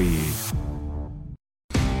WQE.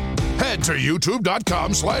 Head to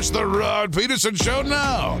youtube.com/The Rod Peterson Show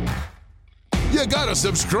now. You gotta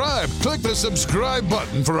subscribe. Click the subscribe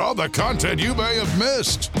button for all the content you may have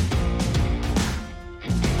missed.